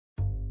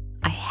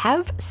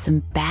have some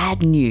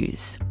bad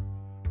news.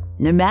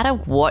 No matter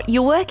what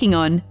you're working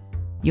on,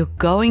 you're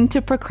going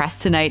to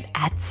procrastinate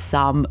at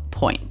some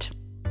point.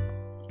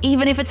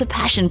 Even if it's a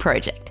passion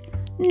project,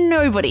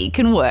 nobody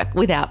can work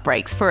without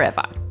breaks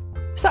forever.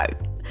 So,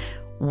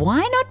 why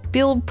not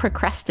build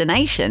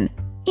procrastination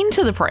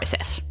into the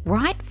process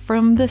right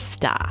from the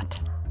start?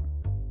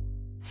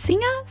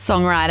 Singer,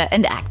 songwriter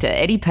and actor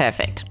Eddie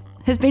Perfect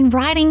has been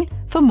writing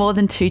for more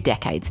than 2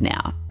 decades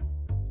now.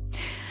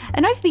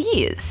 And over the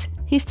years,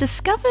 he's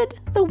discovered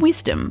the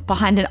wisdom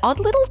behind an odd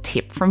little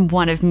tip from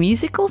one of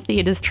musical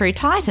theatre's true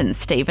titans,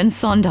 Stephen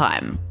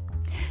Sondheim: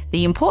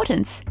 the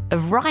importance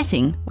of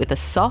writing with a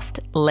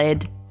soft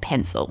lead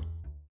pencil.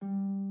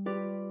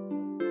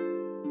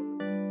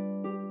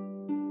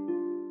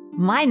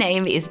 My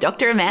name is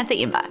Dr. Amantha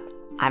Imber.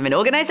 I'm an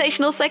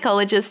organisational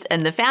psychologist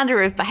and the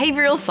founder of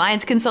behavioural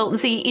science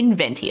consultancy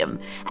Inventium,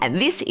 and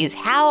this is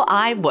How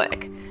I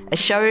Work, a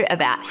show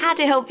about how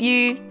to help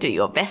you do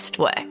your best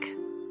work.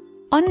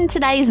 On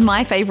today's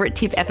My Favourite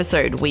Tip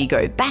episode, we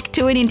go back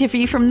to an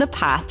interview from the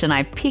past and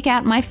I pick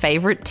out my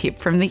favourite tip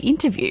from the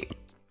interview.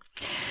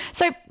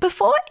 So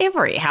before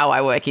every How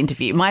I Work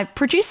interview, my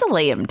producer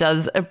Liam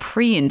does a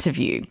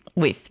pre-interview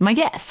with my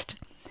guest.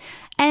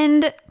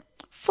 And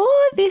for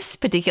this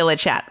particular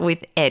chat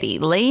with Eddie,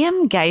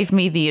 Liam gave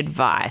me the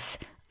advice: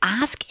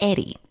 ask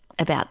Eddie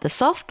about the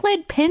soft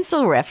lead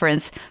pencil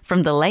reference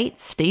from the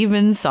late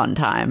Stephen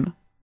Sondheim.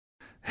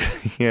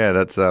 Yeah,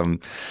 that's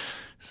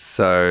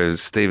so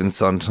Stephen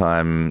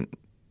Sondheim,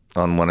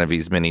 on one of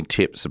his many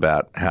tips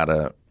about how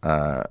to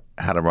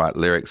write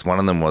lyrics, one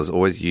of them was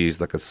always use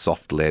like a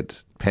soft lead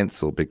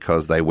pencil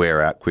because they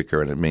wear out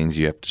quicker and it means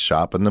you have to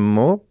sharpen them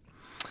more.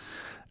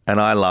 And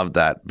I love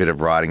that bit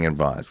of writing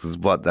advice because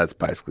what that's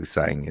basically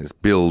saying is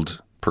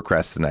build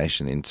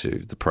procrastination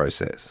into the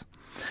process.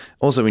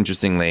 Also,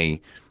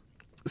 interestingly,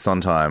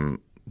 Sondheim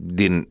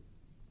didn't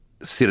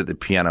sit at the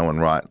piano and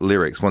write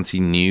lyrics. Once he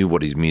knew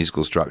what his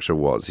musical structure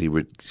was, he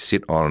would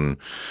sit on,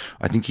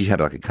 I think he had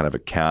like a kind of a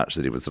couch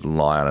that he would sort of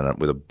lie on it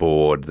with a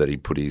board that he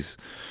put his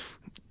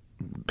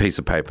piece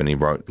of paper and he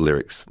wrote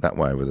lyrics that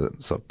way with a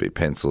soft bit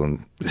pencil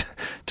and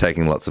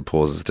taking lots of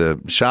pauses to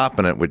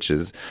sharpen it, which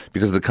is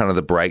because the kind of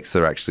the breaks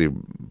are actually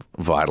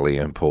vitally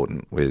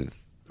important with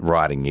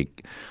writing.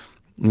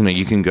 You know,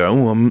 you can go,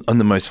 oh, I'm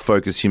the most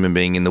focused human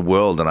being in the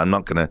world and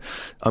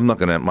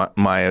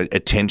my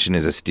attention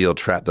is a steel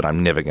trap that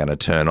I'm never going to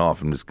turn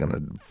off. I'm just going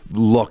to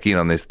lock in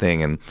on this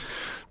thing. And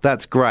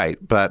that's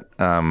great. But,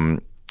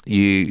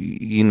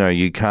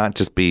 you can't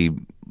just be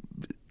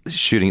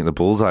shooting at the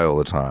bullseye all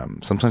the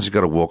time. Sometimes you've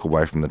got to walk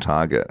away from the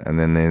target and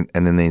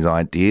then these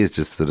ideas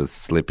just sort of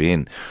slip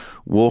in.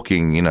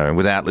 Walking,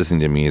 without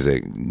listening to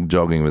music,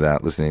 jogging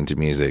without listening to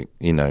music,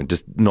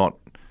 just not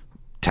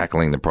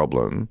tackling the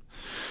problem.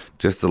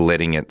 Just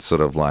letting it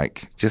sort of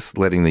just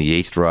letting the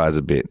yeast rise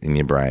a bit in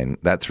your brain.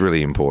 That's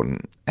really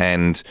important.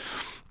 And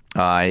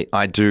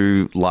I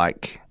do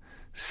like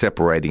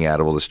separating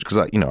out all this because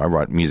I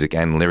write music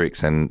and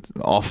lyrics, and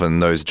often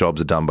those jobs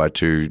are done by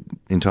 2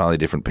 entirely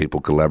different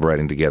people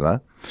collaborating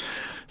together.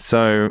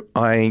 So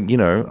I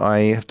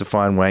have to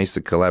find ways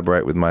to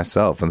collaborate with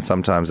myself, and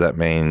sometimes that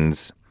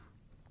means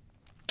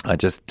I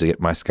just get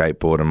my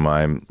skateboard and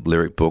my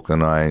lyric book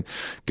and I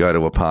go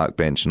to a park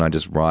bench and I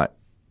just write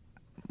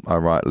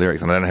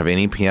lyrics, and I don't have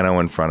any piano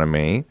in front of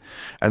me,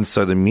 and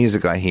so the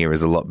music I hear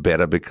is a lot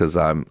better because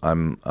I'm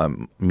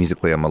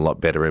musically I'm a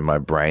lot better in my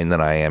brain than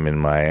I am in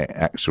my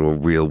actual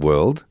real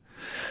world,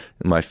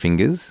 in my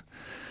fingers.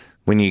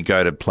 When I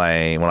go to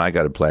play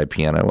a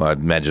piano, I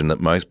imagine that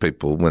most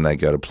people, when they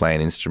go to play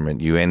an instrument,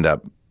 you end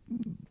up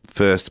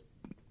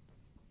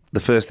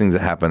the first things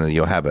that happen are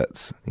your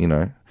habits,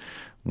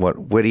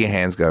 Where do your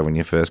hands go when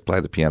you first play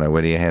the piano?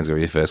 Where do your hands go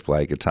when you first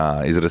play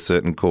guitar? Is it a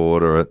certain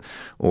chord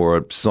or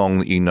a song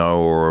that you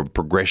know or a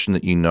progression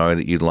that you know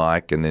that you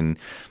like? And then,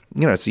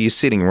 so you're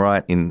sitting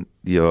right in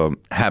your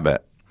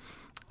habit.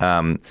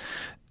 And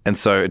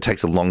so it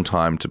takes a long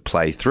time to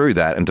play through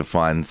that and to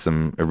find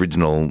some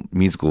original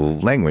musical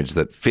language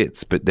that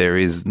fits. But there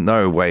is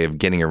no way of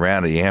getting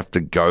around it. You have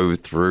to go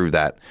through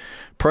that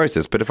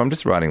process. But if I'm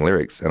just writing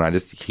lyrics and I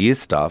just hear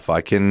stuff,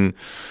 I can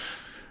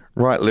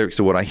write lyrics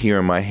to what I hear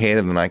in my head,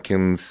 and then I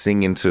can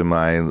sing into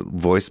my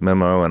voice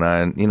memo,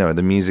 and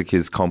the music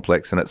is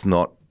complex and it's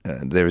not,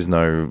 there is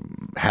no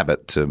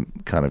habit to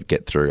kind of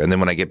get through. And then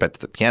when I get back to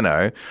the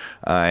piano,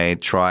 I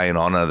try and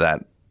honour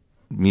that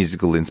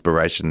musical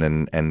inspiration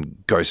and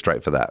go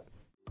straight for that.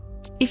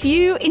 If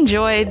you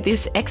enjoyed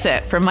this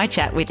excerpt from my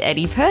chat with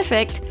Eddie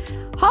Perfect,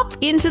 hop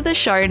into the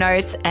show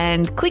notes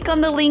and click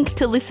on the link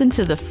to listen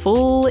to the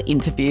full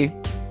interview.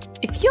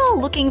 If you're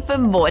looking for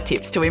more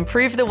tips to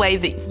improve the way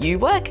that you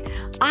work,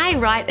 I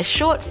write a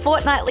short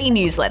fortnightly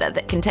newsletter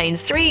that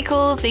contains 3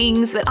 cool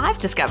things that I've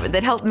discovered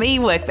that help me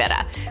work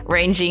better,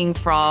 ranging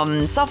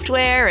from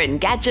software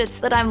and gadgets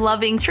that I'm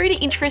loving through to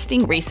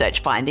interesting research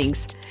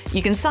findings.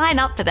 You can sign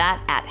up for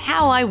that at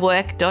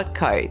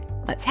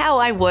howiwork.co. That's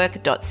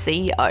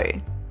howiwork.co.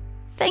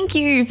 Thank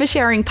you for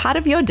sharing part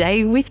of your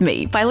day with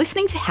me by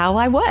listening to How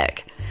I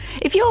Work.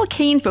 If you're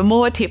keen for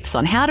more tips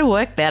on how to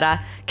work better,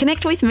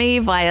 connect with me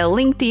via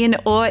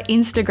LinkedIn or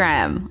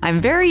Instagram.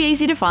 I'm very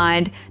easy to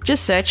find.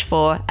 Just search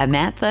for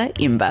Amantha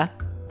Imber.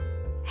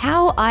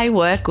 How I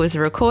Work was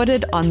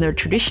recorded on the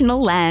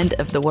traditional land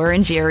of the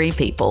Wurundjeri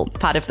people,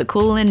 part of the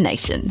Kulin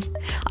Nation.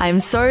 I am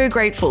so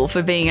grateful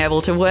for being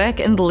able to work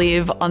and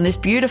live on this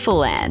beautiful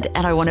land,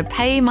 and I want to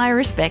pay my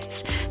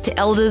respects to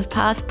elders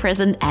past,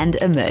 present, and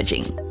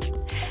emerging.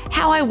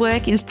 How I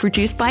Work is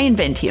produced by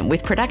Inventium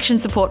with production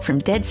support from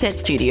Dead Set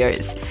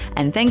Studios.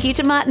 And thank you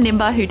to Martin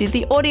Imber, who did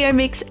the audio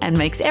mix and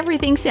makes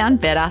everything sound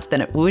better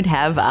than it would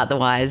have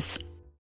otherwise.